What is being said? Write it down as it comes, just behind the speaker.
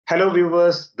Hello,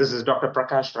 viewers. This is Dr.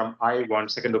 Prakash from I Want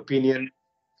Second Opinion.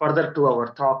 Further to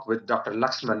our talk with Dr.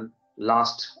 Lakshman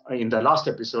in the last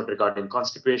episode regarding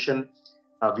constipation,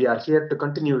 we are here to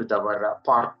continue with our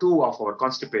part two of our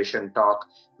constipation talk,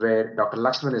 where Dr.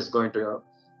 Lakshman is going to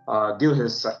give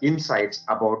his insights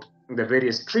about the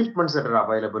various treatments that are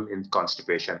available in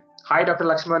constipation. Hi, Dr.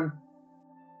 Lakshman.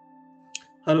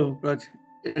 Hello, Raj.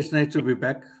 It's nice to be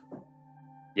back.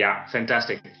 Yeah,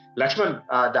 fantastic. Lakshman,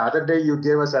 the other day you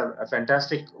gave us a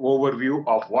fantastic overview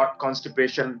of what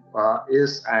constipation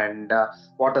is and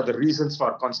what are the reasons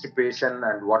for constipation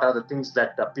and what are the things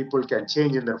that people can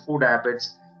change in their food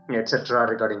habits, etc.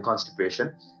 regarding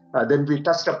constipation. Then we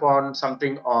touched upon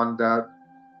something on the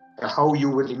how you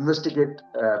will investigate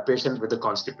a patient with the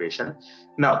constipation.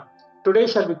 Now, today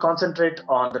shall we concentrate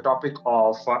on the topic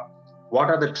of what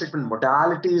are the treatment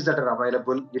modalities that are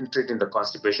available in treating the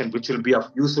constipation, which will be of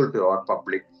useful to our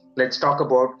public. Let's talk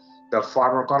about the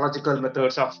pharmacological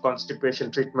methods of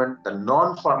constipation treatment, the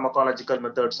non-pharmacological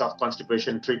methods of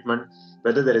constipation treatment,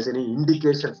 whether there is any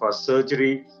indication for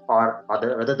surgery or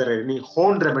whether there are any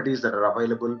home remedies that are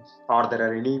available or there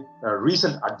are any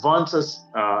recent advances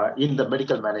in the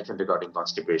medical management regarding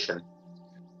constipation.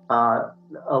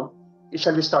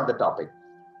 Shall we start the topic?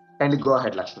 Kindly go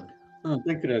ahead, Lakshman.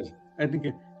 Thank you, Raj. I think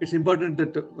it's important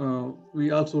that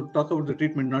we also talk about the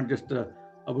treatment, not just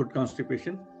about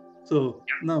constipation. So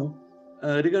now,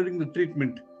 regarding the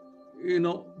treatment,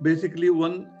 basically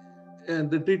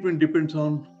the treatment depends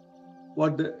on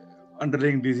what the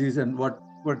underlying disease and what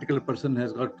particular person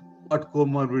has got, what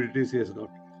comorbidities he has got.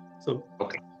 So,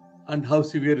 and how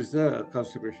severe is the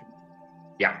constipation.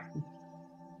 Yeah.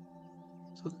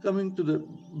 So coming to the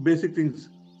basic things,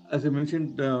 as I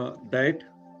mentioned, diet,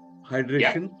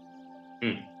 hydration,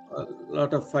 a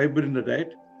lot of fiber in the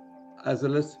diet, as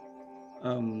well as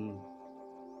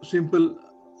simple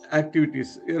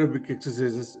activities, aerobic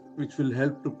exercises, which will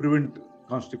help to prevent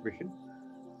constipation.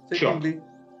 Secondly,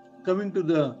 coming to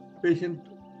the patient,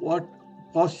 what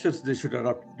postures they should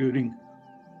adopt during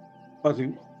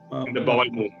passing the bowel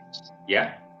movements.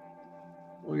 Yeah.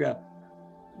 Oh, yeah.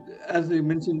 As I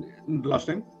mentioned last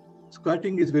time,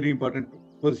 squatting is very important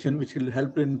position, which will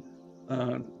help in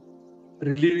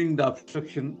relieving the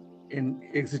obstruction in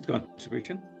exit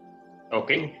constipation.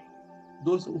 Okay.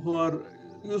 So those who are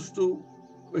used to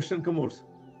Western commodes,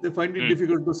 they find it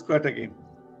difficult to squat again.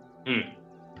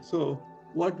 So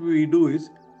what we do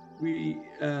is we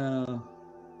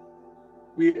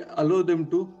allow them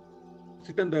to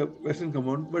sit on the Western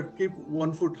commode, but keep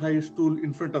 1 foot high stool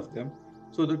in front of them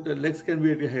so that the legs can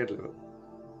be at a higher level.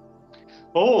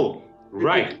 Oh,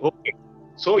 right. Okay.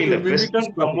 So in the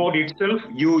Western commode itself,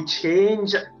 you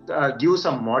give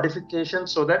some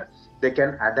modifications so that they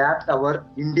can adapt our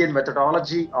Indian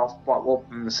methodology of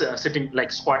sitting,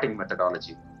 like squatting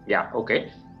methodology. Yeah,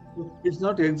 okay. It's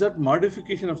not an exact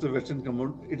modification of the Western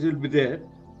commode. It will be there.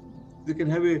 They can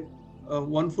have a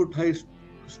 1 foot high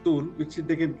stool, which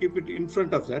they can keep it in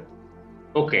front of that.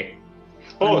 Okay.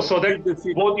 Oh, so that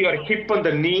both your hip and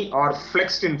the knee are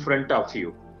flexed in front of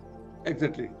you.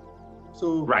 Exactly.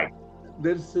 So right.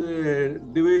 There's a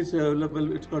device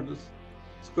available. It's called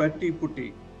Squatty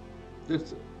Putty.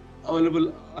 That's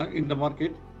available in the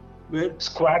market. Where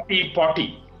Squatty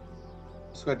Potty.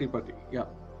 Squatty Potty, yeah.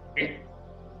 Okay.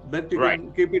 That you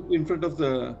can keep it in front of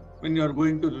the when you are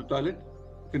going to the toilet.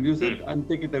 You can use it and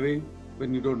take it away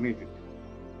when you don't need it.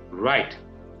 Right.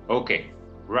 Okay.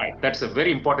 Right. That's a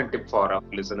very important tip for our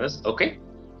listeners. Okay.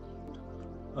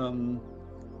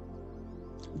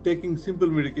 Taking simple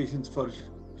medications for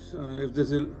if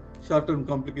there's a short-term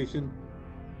complication,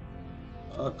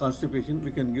 constipation, we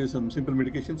can give some simple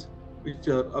medications which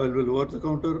are available over the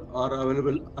counter or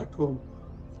available at home.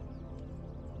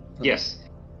 Yes.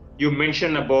 You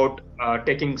mentioned about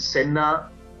taking senna,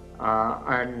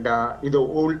 and in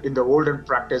the olden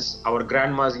practice, our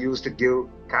grandmas used to give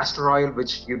castor oil,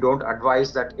 which you don't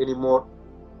advise that anymore.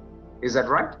 Is that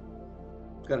right?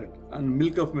 Correct. And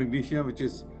milk of magnesia, which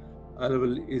is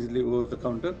available easily over the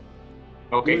counter.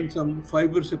 Okay. Even some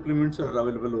fiber supplements are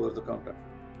available over the counter.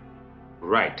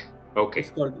 Right. Okay. It's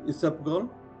called isapgol,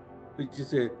 which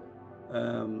is a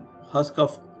husk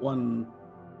of one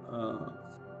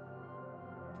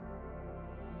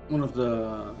of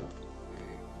the.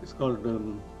 It's called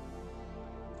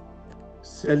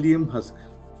psyllium husk.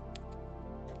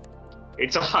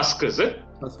 It's a husk, is it?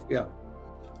 Husk, yeah.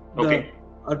 Okay.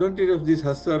 The advantage of these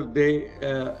husks are they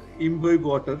imbibe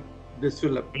water, they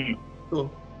swell up. So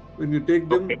when you take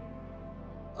them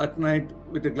at night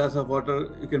with a glass of water,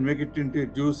 you can make it into a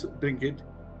juice, drink it.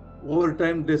 Over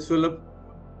time, they swell up,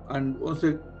 and once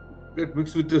they get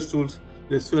mixed with the stools,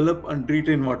 they swell up and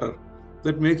retain water.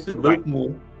 that makes the Right. bulk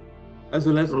more, as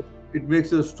well as it makes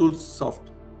the stools soft,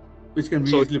 which can be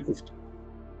So, easily pushed.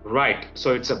 right.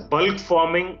 So it's a bulk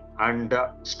forming and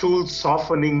stool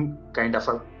softening kind of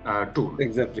a tool.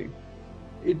 Exactly.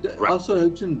 It Right. also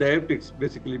helps in diabetics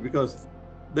basically because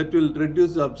that will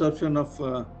reduce the absorption of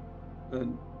uh,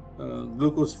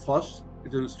 glucose fast.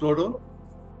 It will slow down.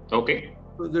 Okay.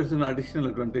 So there's an additional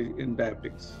advantage in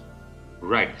diabetics.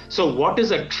 Right. So what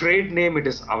is a trade name it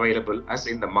is available as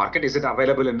in the market? Is it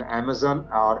available in Amazon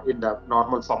or in the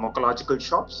normal pharmacological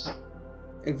shops?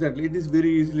 Exactly. It is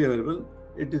very easily available.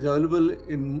 It is available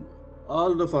in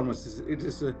all the pharmacies. It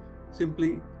is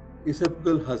simply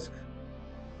esophageal husk.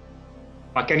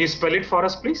 Can you spell it for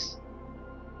us, please?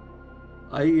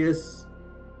 ISAPHGUL.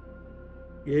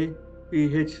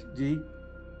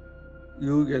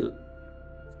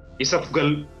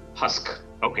 Esophageal husk.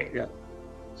 Okay. Yeah.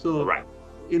 So Right.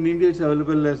 in India, it's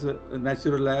available as a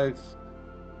natural lax,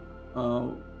 uh,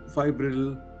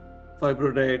 fibril,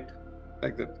 diet,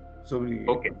 like that. So many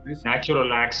Okay. companies. Natural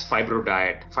lax fibro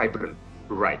diet, fibrin.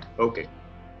 Right. Okay.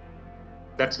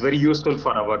 That's very useful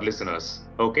for our listeners.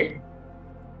 Okay.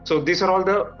 So these are all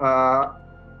the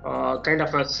kind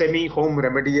of a semi-home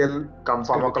remedial come Correct.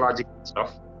 pharmacological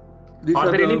stuff. These Are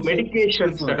are there any also safe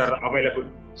medications that ones. are available?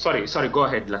 Sorry, go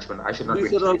ahead, Lakshman. I should not be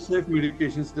These are all interrupting. safe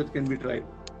medications that can be tried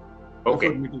before Okay,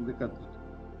 meeting the consult.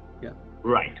 Yeah.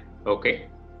 right. Okay.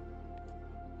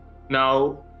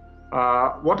 Now,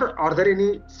 are there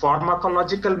any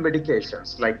pharmacological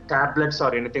medications like tablets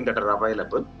or anything that are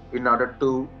available in order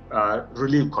to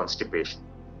relieve constipation?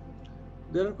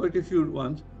 There are quite a few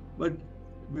ones, but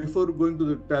before going to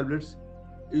the tablets,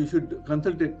 you should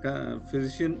consult a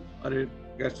physician or a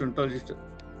gastroenterologist,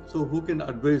 so who can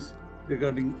advise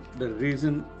regarding the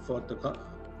reason for the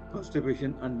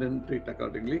constipation and then treat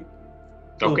accordingly.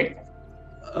 So Okay.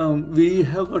 we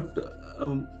have got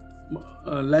um,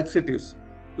 laxatives,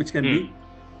 which can be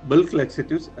Hmm. bulk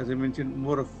laxatives, as I mentioned,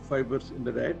 more of fibers in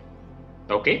the diet,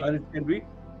 Okay. or it can be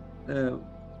uh,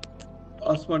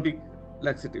 osmotic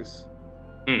laxatives.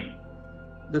 Hmm.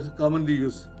 That's commonly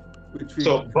used, which we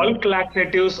So find. bulk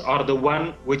laxatives are the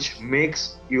one which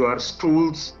makes your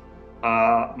stools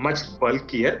much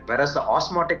bulkier, whereas the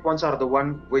osmotic ones are the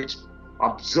one which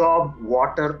absorb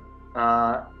water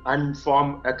and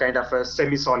form a kind of a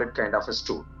semi-solid kind of a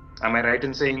stool. Am I right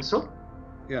in saying so?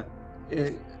 Yeah, uh,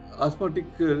 osmotic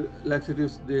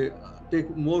laxatives, they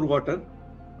take more water,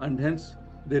 and hence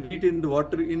they retain the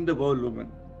water in the bowel lumen,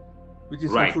 which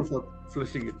is Right, helpful for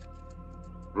flushing it.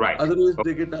 right, Otherwise,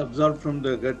 they get absorbed from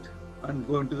the gut and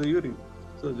go into the urine,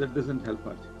 so that doesn't help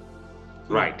much.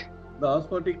 So right, the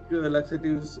osmotic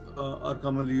laxatives are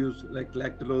commonly used, like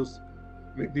lactulose,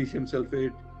 magnesium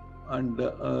sulfate, and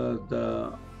the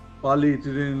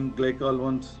polyethylene glycol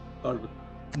ones called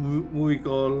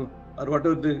movicol, or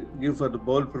whatever they give for the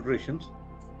bowel preparations.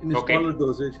 In a smaller okay,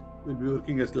 dosage, will be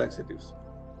working as laxatives.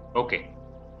 okay,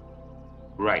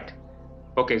 right.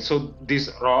 Okay, so these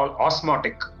are all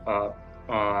osmotic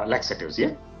laxatives,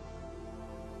 yeah?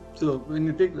 So when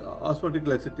you take osmotic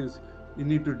laxatives, you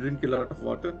need to drink a lot of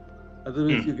water,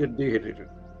 otherwise you Hmm. get dehydrated.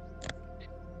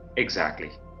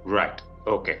 Exactly. Right.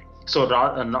 Okay. So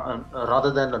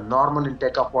rather than a normal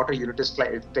intake of water, you need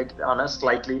to take it on a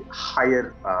slightly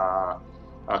higher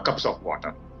cups of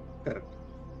water. Correct.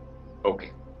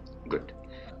 Okay. Good.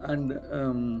 And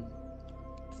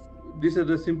these are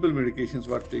the simple medications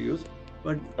what they use,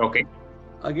 but Okay.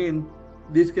 again,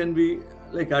 these can be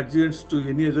like adjuvants to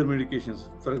any other medications.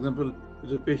 For example, if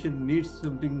the patient needs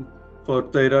something for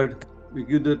thyroid, we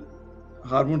give the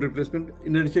hormone replacement.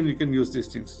 In addition, you can use these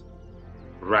things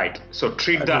Right. So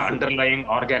treat as the a support. underlying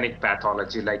organic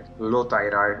pathology like low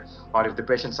thyroid, or if the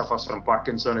patient suffers from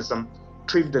Parkinsonism,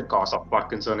 treat the cause of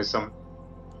Parkinsonism.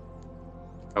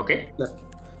 Okay. Yeah.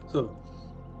 So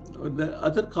the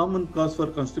other common cause for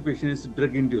constipation is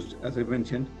drug induced, as I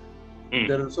mentioned. Mm.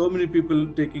 There are so many people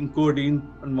taking codeine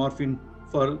and morphine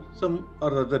for some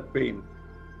or other pain.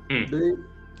 Mm. They,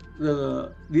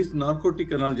 these narcotic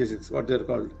analgesics, what they're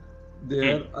called, they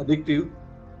are Mm. addictive,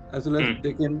 as well as Mm.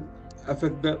 they can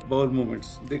affect the bowel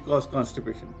movements. They cause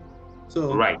constipation.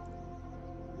 So Right.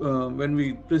 when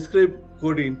we prescribe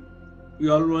codeine, we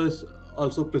always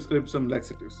also prescribe some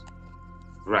laxatives.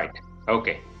 Right.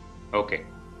 Okay. Okay.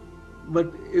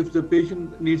 But if the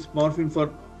patient needs morphine for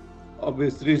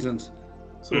obvious reasons,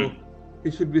 so Mm.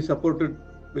 he should be supported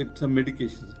with some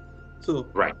medications. So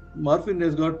Right. morphine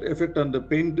has got effect on the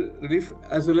pain relief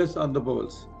as well as on the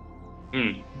bowels.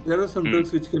 Mm. There are some Mm.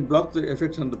 drugs which can block the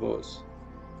effects on the bowels.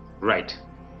 Right.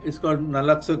 It's called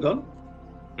naloxone,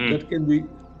 that Mm. can be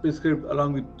prescribed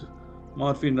along with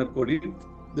morphine or codeine,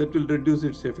 that will reduce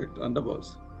its effect on the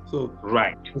bowels. So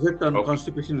Right. effect on Okay.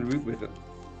 constipation will be better.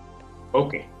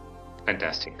 Okay.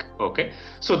 Fantastic. Okay.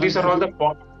 So And these are all the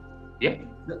yeah.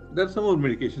 there are some more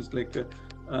medications like,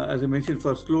 as I mentioned,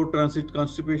 for slow transit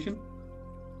constipation,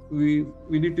 we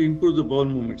need to improve the bowel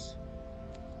movements,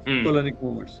 colonic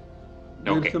movements.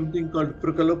 There is Okay. something called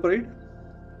prucalopride,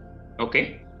 Okay.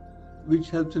 which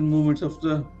helps in movements of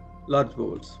the large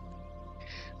bowels.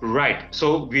 Right.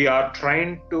 So we are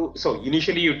trying to. So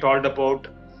initially you talked about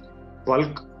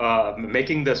bulk,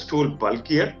 making the stool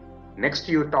bulkier. Next,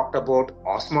 you talked about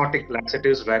osmotic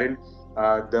laxatives, wherein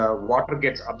the water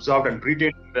gets absorbed and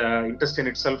retained in the intestine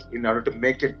itself in order to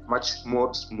make it much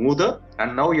more smoother.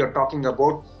 And now you're talking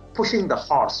about pushing the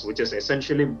horse, which is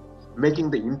essentially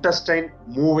making the intestine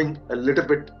moving a little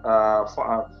bit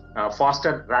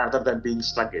faster rather than being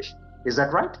sluggish. Is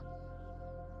that right?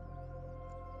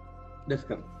 That's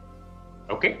correct.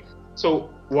 Okay. So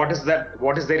what is that?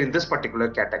 What is there in this particular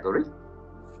category?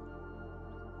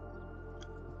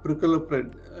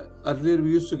 Prucalopride. Earlier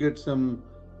we used to get some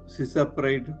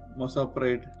cisapride,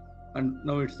 mosapride, and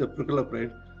now it's the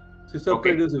prucalopride.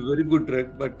 Cisapride is a very good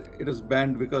drug, but it is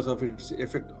banned because of its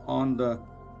effect on the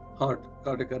heart,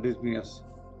 cardiac arrhythmias.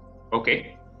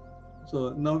 Okay. So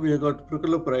now we have got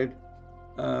prucalopride,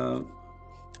 uh,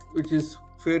 which is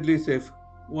fairly safe.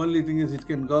 Only thing is it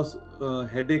can cause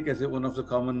headache as one of the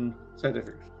common side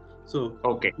effects. So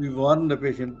Okay. we warn the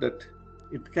patient that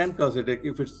it can cause headache.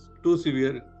 If it's too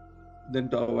severe, then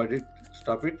to avoid it,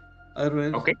 stop it.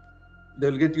 Otherwise, Okay.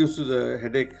 they'll get used to the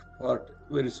headache part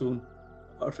very soon.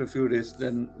 After a few days,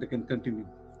 then they can continue.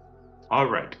 All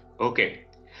right. Okay.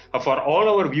 For all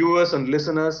our viewers and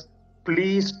listeners,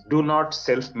 please do not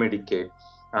self-medicate.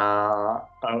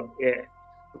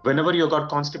 Whenever you got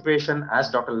constipation, as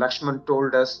Dr. Lakshman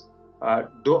told us,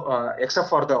 except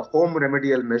for the home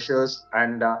remedial measures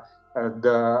and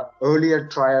the earlier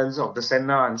trials of the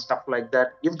Senna and stuff like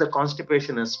that, if the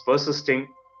constipation is persisting,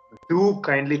 do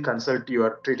kindly consult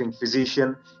your treating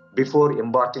physician before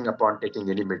embarking upon taking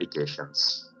any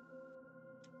medications.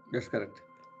 That's correct.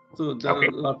 So there are Okay.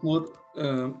 a lot more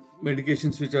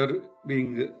medications which are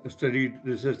being studied,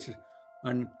 researched,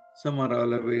 and some are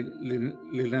all available.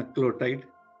 Linaclotide,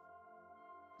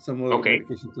 some more Okay.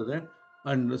 medications are there,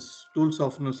 and the stool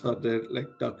softeners are there like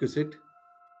Tacusate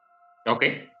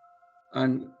Okay.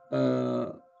 and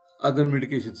other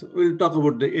medications. We'll talk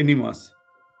about the enemas,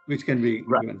 which can be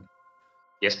Right. given.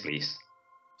 Yes, please.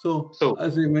 So, So,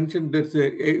 as I mentioned,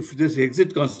 if there's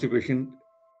exit constipation,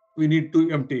 we need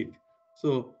to empty it.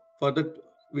 So, for that,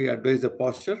 we advise the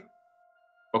posture,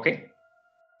 okay.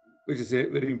 which is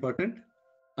very important.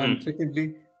 And secondly,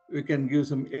 we can give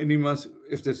some enemas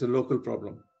if there's a local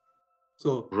problem.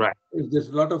 So, Right. if there's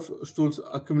a lot of stools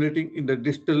accumulating in the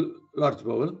distal large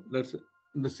bowel, that's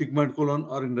in the sigmoid colon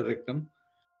or in the rectum,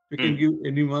 we can give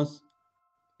enemas.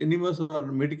 Enemas are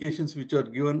medications which are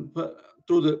given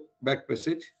through the back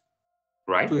passage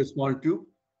Right. to a small tube,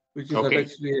 which is Okay.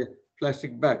 attached to a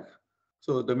plastic bag.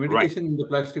 So the Right. medication in the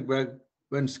plastic bag,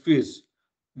 when squeezed,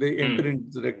 they enter into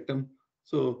the rectum.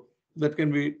 So that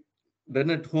can be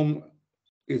done at home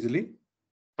easily.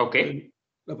 Okay.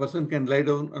 The person can lie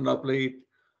down and apply it,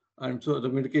 and so the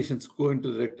medications go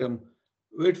into the rectum.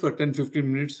 Wait for 10-15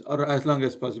 minutes or as long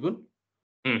as possible,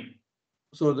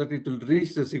 so that it will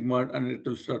reach the sigmoid and it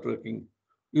will start working.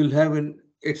 You'll have an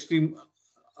extreme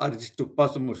urge to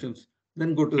pass the motions,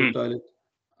 then go to the toilet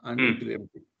and it will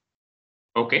empty.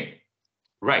 Okay.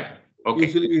 Right. Okay.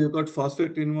 Usually we have got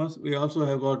phosphate enemas. We also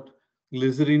have got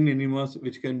glycerin enemas,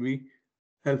 which can be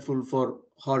helpful for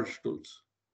hard stools.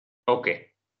 Okay.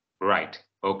 Right.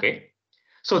 Okay.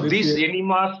 So Let's these say,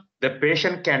 enemas, the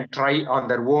patient can try on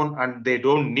their own and they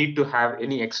don't need to have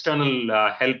any external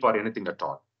help or anything at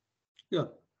all. yeah,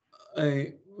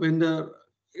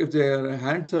 if their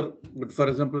hands are good, for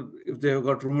example, if they have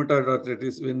got rheumatoid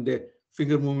arthritis, when their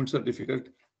finger movements are difficult,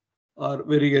 or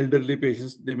very elderly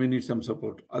patients, they may need some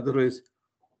support. Otherwise,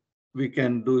 we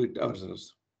can do it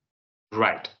ourselves.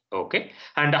 Right. Okay.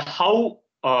 And how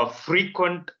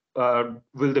frequent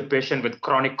will the patient with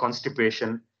chronic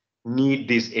constipation need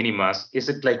these enemas? Is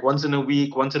it like once in a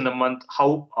week, once in a month?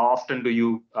 How often do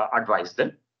you advise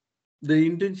them? The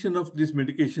intention of this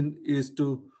medication is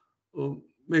to uh,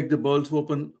 make the bowels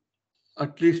open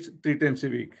at least 3 times a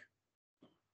week.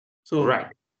 So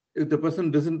Right. if the person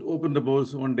doesn't open the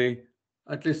bowels one day,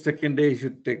 at least second day he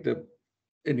should take the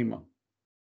enema.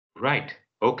 Right.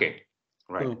 Okay.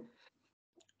 Right. So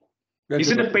that's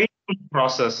Is it a about it. painful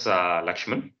process,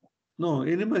 Lakshman? No,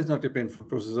 enema is not a painful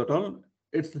process at all.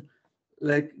 It's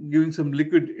like giving some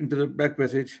liquid into the back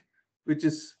passage, which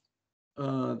is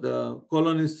the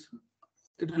colon is,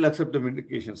 it will accept the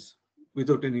medications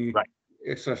without any Right.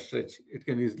 extra stretch, it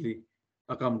can easily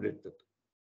accommodate that.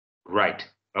 Right.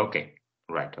 Okay.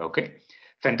 Right. Okay. So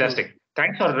Fantastic.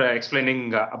 Thanks for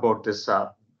explaining about this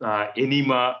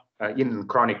enema in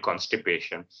chronic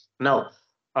constipation. Now,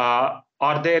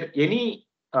 are there any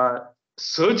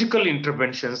surgical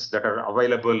interventions that are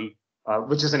available,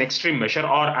 which is an extreme measure,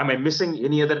 or am I missing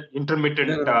any other there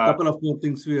intermittent? are a couple of more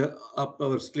things we are up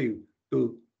our sleeve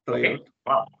to try Okay. out.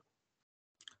 Wow.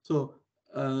 So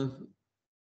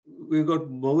we got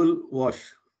bowel wash,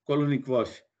 colonic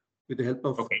wash, with the help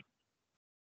of Okay.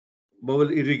 bowel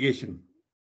irrigation.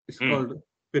 It's Hmm. called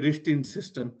peristine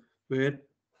system, where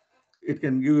it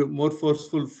can give a more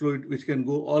forceful fluid which can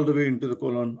go all the way into the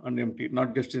colon and empty,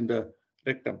 not just in the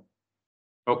rectum.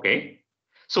 Okay.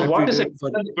 So, That we what is the do for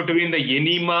difference between the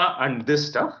enema and this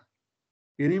stuff?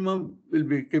 enema will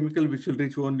be chemical which will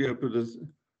reach only up to the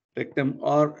rectum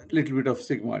or a little bit of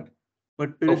sigmoid.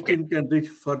 But Okay. peristine can reach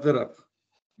further up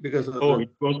because of Oh, the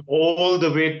it goes all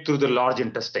the way through the large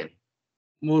intestine.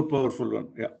 more powerful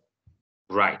one. Yeah.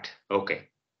 Right. Okay.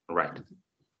 Right.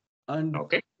 And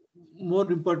Okay. more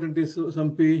important is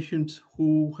some patients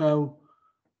who have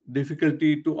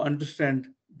difficulty to understand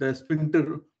the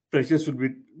sphincter pressures will be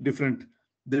different.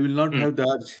 They will not Hmm. have the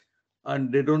urge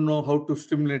and they don't know how to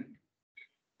stimulate.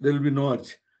 There will be no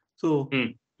urge. So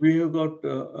Hmm. we have got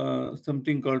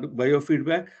something called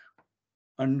biofeedback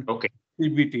and Okay.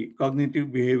 CBT, cognitive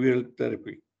behavioral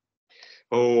therapy.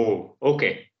 Oh,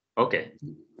 okay. Okay.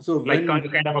 So Like when,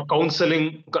 kind of a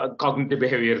counseling, cognitive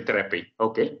behavior therapy.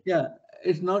 Okay. yeah,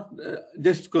 it's not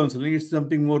just counseling, it's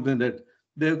something more than that.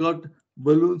 They've got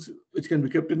balloons which can be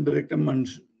kept in the rectum and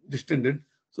distended.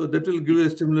 So that will give a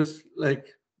stimulus like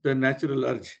the natural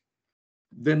urge.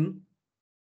 Then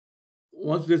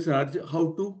once there's an urge,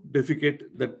 how to defecate,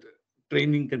 that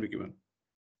training can be given.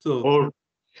 So Oh,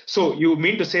 so you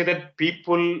mean to say that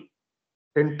people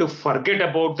tend to forget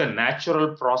about the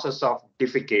natural process of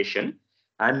defecation,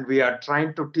 and we are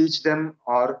trying to teach them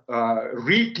or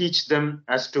reteach them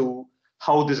as to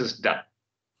how this is done.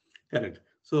 correct.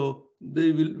 So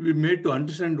they will be made to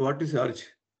understand what is urge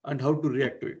and how to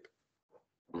react to it.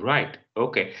 Right.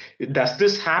 Okay. Does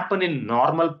this happen in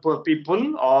normal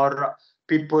people or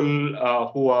people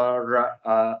who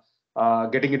are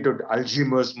getting into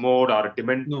Alzheimer's mode or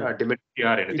No, dementia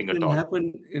or anything it at can all?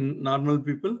 happen in normal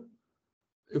people.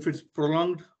 If it's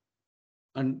prolonged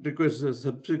and requires a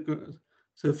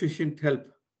sufficient help,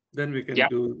 then we can Yeah.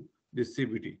 do this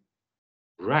CBT.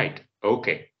 Right.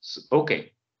 Okay.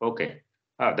 Okay. Okay.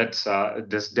 That's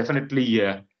definitely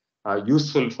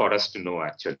useful for us to know,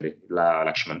 actually,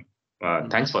 Lakshman.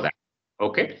 Mm. Thanks for that.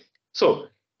 Okay. So,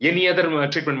 any other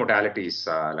treatment modalities,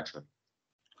 Lakshman?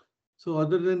 So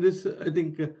other than this, I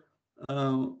think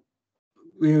uh,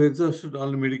 we have exhausted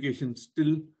all the medications.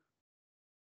 Still,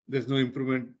 there's no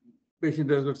improvement. Patient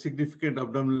has got significant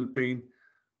abdominal pain,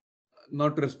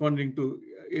 not responding to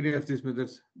any of these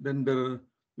methods. Then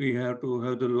we have to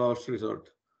have the last resort,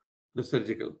 the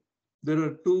surgical. There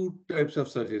are two types of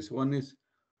surgeries. One is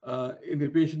in a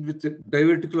patient with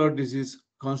diverticular disease,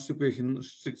 constipation,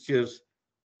 strictures,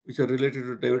 which are related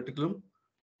to diverticulum,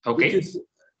 which Okay. is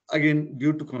again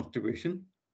due to constipation.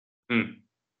 Hmm.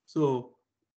 So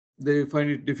they find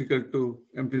it difficult to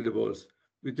empty the bowels.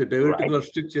 With the Right. diverticular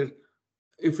stricture,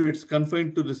 if it's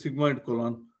confined to the sigmoid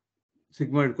colon,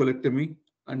 sigmoid colectomy,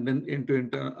 and then into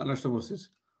anastomosis,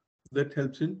 that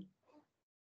helps in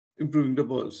improving the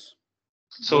bowels.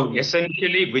 So, Bowel movement.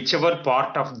 essentially, whichever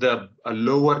part of the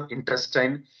lower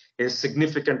intestine is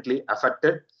significantly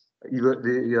affected,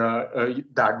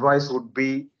 the advice would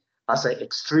be, as an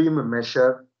extreme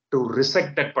measure, to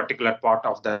resect that particular part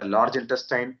of the large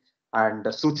intestine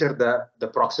and suture the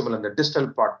proximal and the distal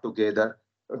part together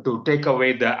to take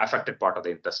away the affected part of the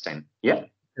intestine. Yeah.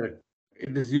 Correct.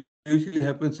 It is usually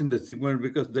happens in the sigmoid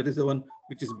because that is the one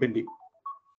which is bending.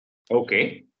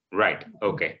 Okay. Right.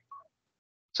 Okay.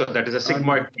 So that is a And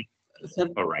sigmoid. some,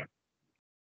 All right.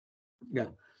 yeah,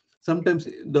 sometimes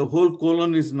the whole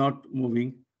colon is not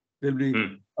moving. There'll be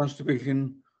Hmm.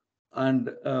 constipation, and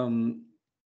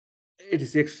it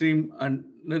is extreme, and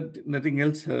nothing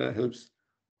else helps,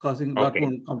 causing a lot Okay.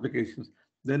 more complications.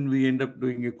 Then we end up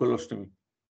doing a colostomy,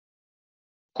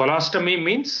 Colostomy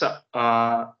means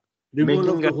removal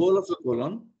of making the a whole of the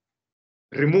colon.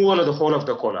 removal of the whole of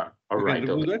the colon. All You can right.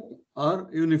 remove Okay. that, or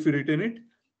even if you retain it,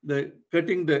 the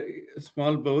cutting the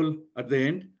small bowel at the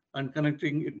end and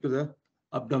connecting it to the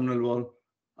abdominal wall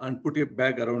and put a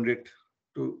bag around it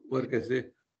to work as a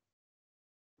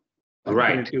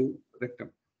Right. alternative rectum.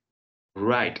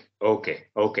 Right. Okay.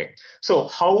 Okay. So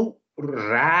how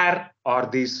rare are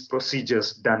these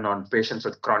procedures done on patients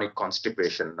with chronic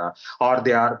constipation, or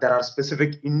there are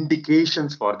specific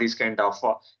indications for these kind of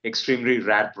extremely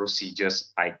rare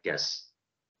procedures, I guess?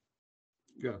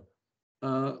 Yeah.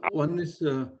 One is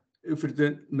if it's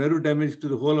a nerve damage to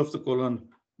the whole of the colon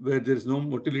where there is no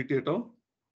motility at all,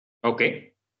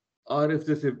 Okay. or if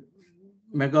there's a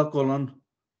megacolon,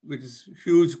 which is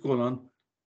huge colon,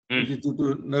 which is due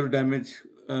to nerve damage,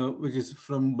 which is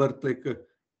from birth, like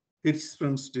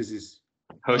Hirschsprung's disease.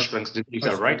 Hirschsprung's disease,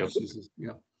 all right? Okay. Disease.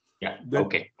 Yeah. Yeah. That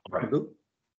Okay. Right.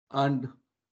 And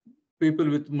people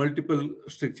with multiple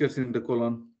strictures in the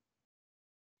colon,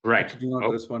 right, which do not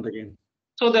respond again.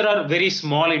 So there are very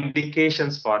small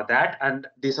indications for that, and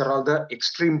these are all the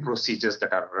extreme procedures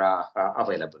that are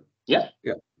available. Yeah.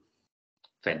 Yeah.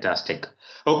 Fantastic.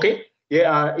 Okay.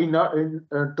 Yeah.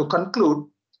 To conclude,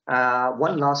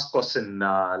 one last question,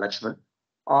 Lakshman.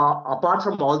 Apart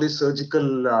from all these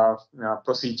surgical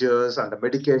procedures and the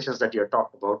medications that you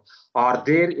talked about, are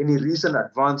there any recent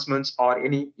advancements or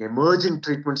any emerging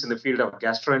treatments in the field of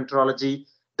gastroenterology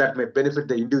that may benefit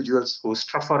the individuals who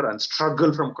suffer and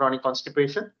struggle from chronic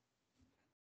constipation?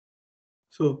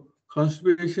 So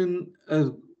constipation, as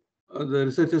the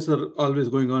researchers are always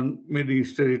going on, many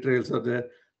study trials are there,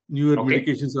 newer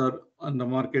medications are on the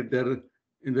market, they're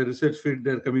in the research field,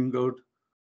 they're coming out.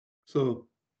 So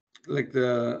like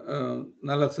the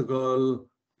naloxone,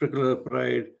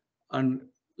 pregabalin, and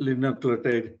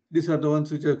linaclotide, these are the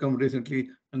ones which have come recently,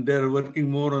 and they're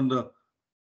working more on the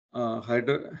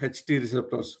HT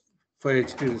receptors,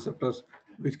 5-HT receptors,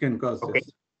 which can cause this.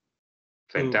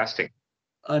 Fantastic.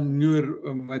 And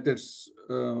newer methods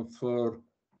for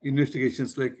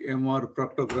investigations like MR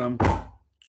proctogram,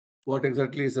 what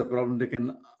exactly is the problem, they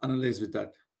can analyze with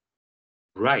that.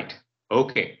 Right.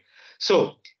 Okay.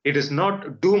 So it is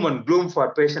not doom and gloom for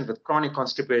a patient with chronic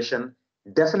constipation.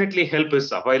 Definitely help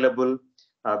is available.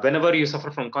 Whenever you suffer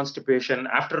from constipation,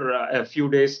 after a few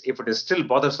days, if it is still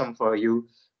bothersome for you,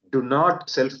 do not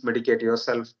self-medicate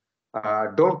yourself.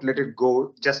 Don't let it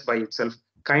go just by itself.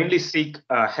 Kindly seek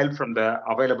help from the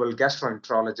available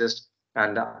gastroenterologist,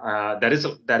 and there is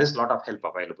a lot of help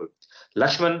available.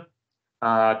 Lakshman,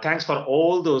 thanks for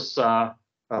all those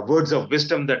words of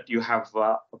wisdom that you have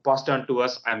passed on to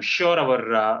us. I'm sure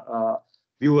our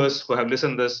viewers who have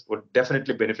listened to this would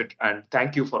definitely benefit, and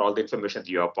thank you for all the information that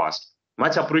you have passed.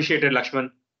 Much appreciated,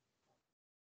 Lakshman.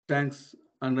 Thanks,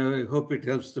 and I hope it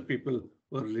helps the people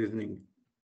who are listening.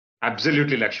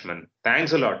 Absolutely, Lakshman.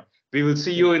 Thanks a lot. We will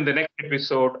see you in the next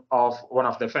episode of one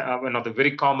of the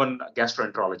very common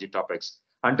gastroenterology topics.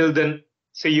 Until then,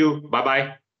 see you.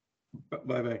 Bye-bye.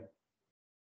 Bye-bye.